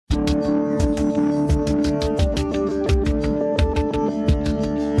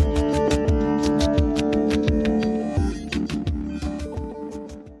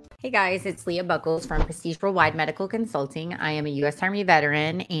guys, it's Leah Buckles from Prestige Worldwide Medical Consulting. I am a U.S. Army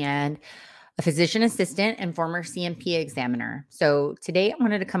veteran and a physician assistant and former CMP examiner. So today I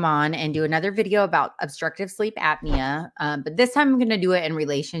wanted to come on and do another video about obstructive sleep apnea, but this time I'm going to do it in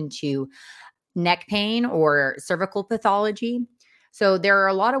relation to neck pain or cervical pathology. So there are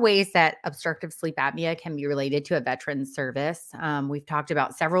a lot of ways that obstructive sleep apnea can be related to a veteran's service. We've talked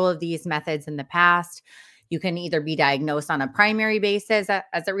about several of these methods in the past. You can either be diagnosed on a primary basis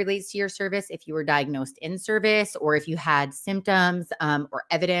as it relates to your service, if you were diagnosed in service, or if you had symptoms or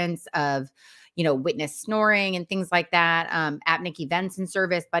evidence of, witness snoring and things like that, apneic events in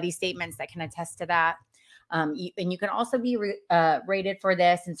service, buddy statements that can attest to that. And you can also be rated for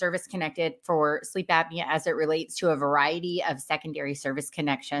this and service connected for sleep apnea as it relates to a variety of secondary service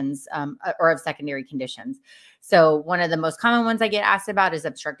connections or of secondary conditions. So one of the most common ones I get asked about is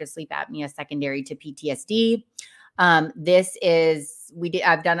obstructive sleep apnea secondary to PTSD. I've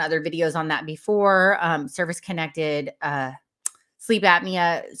done other videos on that before. Service connected sleep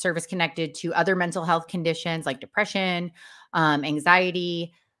apnea, service connected to other mental health conditions like depression,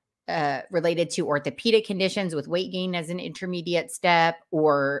 anxiety, related to orthopedic conditions with weight gain as an intermediate step,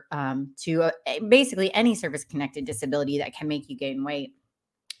 or to basically any service-connected disability that can make you gain weight,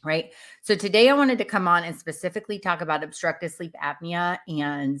 right? So today I wanted to come on and specifically talk about obstructive sleep apnea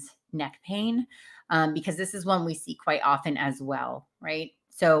and neck pain, because this is one we see quite often as well, right?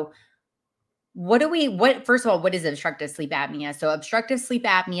 So first of all, what is obstructive sleep apnea? So obstructive sleep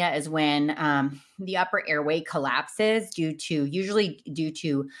apnea is when the upper airway collapses usually due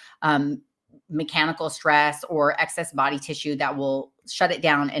to mechanical stress or excess body tissue that will shut it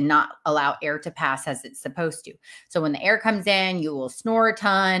down and not allow air to pass as it's supposed to. So when the air comes in, you will snore a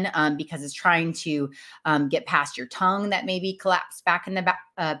ton because it's trying to get past your tongue that maybe collapsed back in the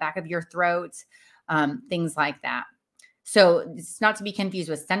back of your throat, things like that. So it's not to be confused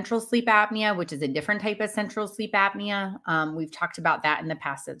with central sleep apnea, which is a different type of central sleep apnea. We've talked about that in the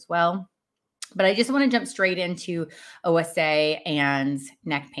past as well. But I just want to jump straight into OSA and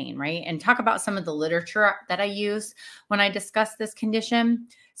neck pain, right? And talk about some of the literature that I use when I discuss this condition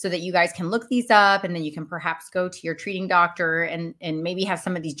so that you guys can look these up, and then you can perhaps go to your treating doctor and maybe have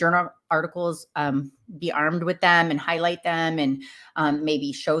some of these journal articles be armed with them and highlight them and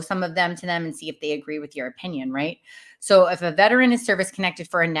maybe show some of them to them and see if they agree with your opinion, right? So if a veteran is service connected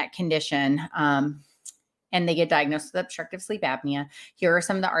for a neck condition, and they get diagnosed with obstructive sleep apnea, here are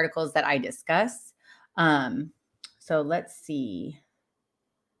some of the articles that I discuss. So let's see.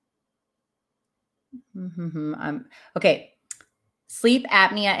 Okay. Sleep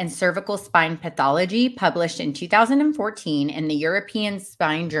apnea and cervical spine pathology, published in 2014 in the European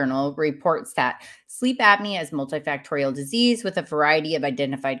Spine Journal, reports that sleep apnea is multifactorial disease with a variety of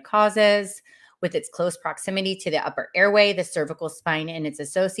identified causes. With its close proximity to the upper airway, the cervical spine and its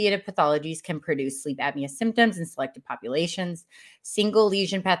associated pathologies can produce sleep apnea symptoms in selected populations. Single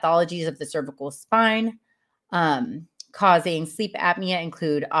lesion pathologies of the cervical spine causing sleep apnea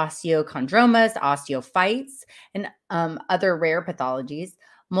include osteochondromas, osteophytes, and other rare pathologies.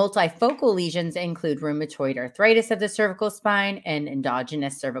 Multifocal lesions include rheumatoid arthritis of the cervical spine and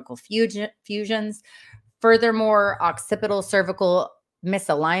endogenous cervical fusions. Furthermore, occipital cervical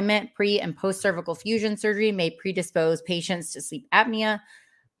misalignment, pre- and post-cervical fusion surgery may predispose patients to sleep apnea.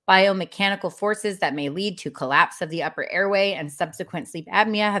 Biomechanical forces that may lead to collapse of the upper airway and subsequent sleep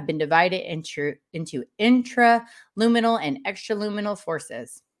apnea have been divided into intraluminal and extraluminal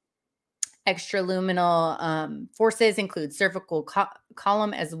forces. Extraluminal forces include cervical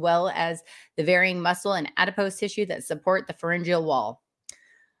column as well as the varying muscle and adipose tissue that support the pharyngeal wall.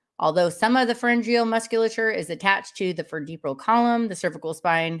 Although some of the pharyngeal musculature is attached to the vertebral column, the cervical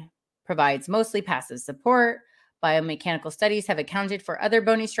spine provides mostly passive support. Biomechanical studies have accounted for other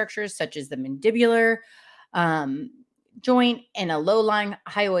bony structures such as the mandibular joint and a low-lying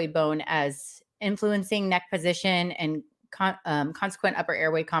hyoid bone as influencing neck position and consequent upper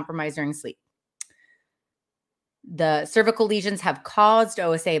airway compromise during sleep. The cervical lesions have caused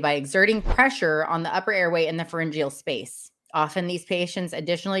OSA by exerting pressure on the upper airway and the pharyngeal space. Often these patients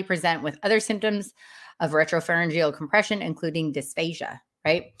additionally present with other symptoms of retropharyngeal compression, including dysphagia,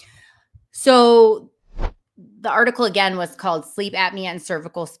 right? So the article again was called Sleep Apnea and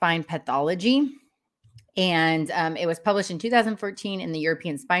Cervical Spine Pathology. And it was published in 2014 in the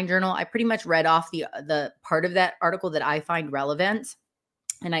European Spine Journal. I pretty much read off the part of that article that I find relevant,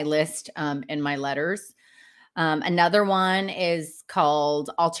 and I list in my letters. Another one is called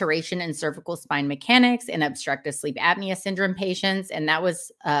Alteration in Cervical Spine Mechanics in Obstructive Sleep Apnea Syndrome Patients, and that was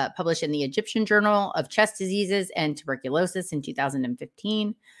published in the Egyptian Journal of Chest Diseases and Tuberculosis in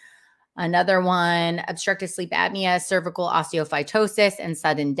 2015. Another one, obstructive sleep apnea, cervical osteophytosis, and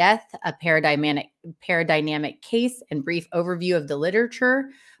sudden death, a paradigmatic case and brief overview of the literature,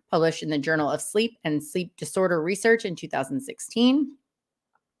 published in the Journal of Sleep and Sleep Disorder Research in 2016.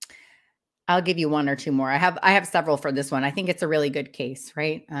 I'll give you one or two more. I have several for this one. I think it's a really good case,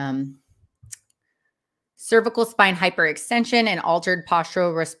 right? Cervical spine hyperextension and altered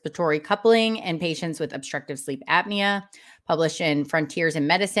postural respiratory coupling in patients with obstructive sleep apnea, published in Frontiers in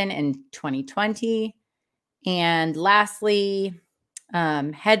Medicine in 2020. And lastly,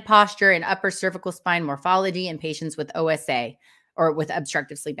 head posture and upper cervical spine morphology in patients with OSA or with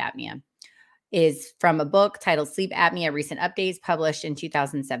obstructive sleep apnea is from a book titled Sleep Apnea Recent Updates, published in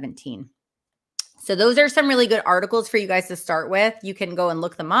 2017. So those are some really good articles for you guys to start with. You can go and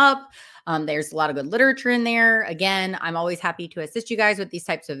look them up. There's a lot of good literature in there. Again, I'm always happy to assist you guys with these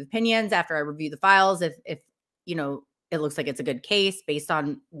types of opinions after I review the files. If you know, it looks like it's a good case based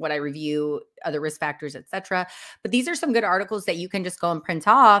on what I review, other risk factors, etc. But these are some good articles that you can just go and print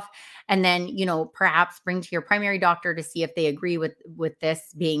off and then, you know, perhaps bring to your primary doctor to see if they agree with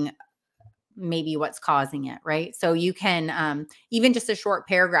this being maybe what's causing it, right? So you can even just a short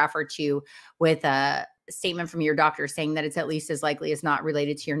paragraph or two with a statement from your doctor saying that it's at least as likely as not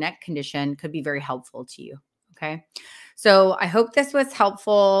related to your neck condition could be very helpful to you. Okay. So I hope this was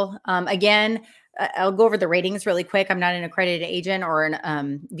helpful. Again, I'll go over the ratings really quick. I'm not an accredited agent or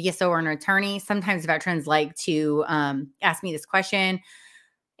an VSO or an attorney. Sometimes veterans like to ask me this question.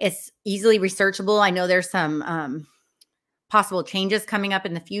 It's easily researchable. I know there's some possible changes coming up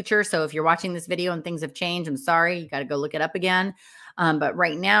in the future. So if you're watching this video and things have changed, I'm sorry, you got to go look it up again. But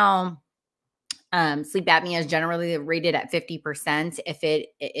right now, sleep apnea is generally rated at 50%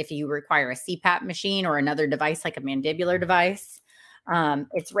 if you require a CPAP machine or another device like a mandibular device.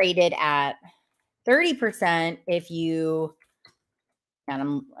 It's rated at 30% if you, and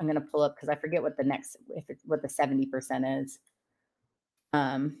I'm going to pull up because I forget what the next, what the 70% is.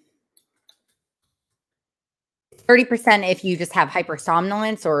 30% if you just have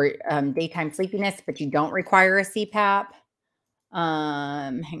hypersomnolence or daytime sleepiness, but you don't require a CPAP.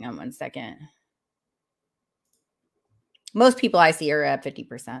 Hang on one second. Most people I see are at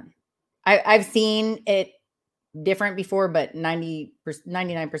 50%. I've seen it different before, but 99%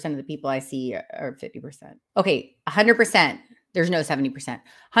 of the people I see are 50%. Okay, 100%. There's no 70%.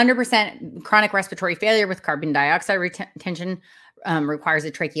 100% chronic respiratory failure with carbon dioxide retention requires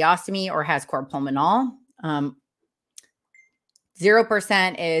a tracheostomy or has cor pulmonale.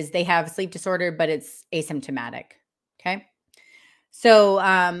 0% is they have sleep disorder, but it's asymptomatic. Okay. So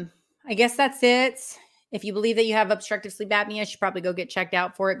I guess that's it. If you believe that you have obstructive sleep apnea, you should probably go get checked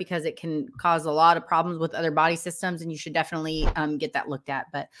out for it because it can cause a lot of problems with other body systems, and you should definitely get that looked at.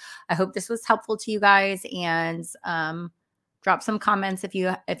 But I hope this was helpful to you guys, and drop some comments if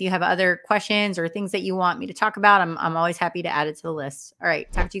you have other questions or things that you want me to talk about. I'm always happy to add it to the list. All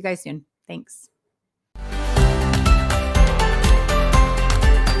right. Talk to you guys soon. Thanks.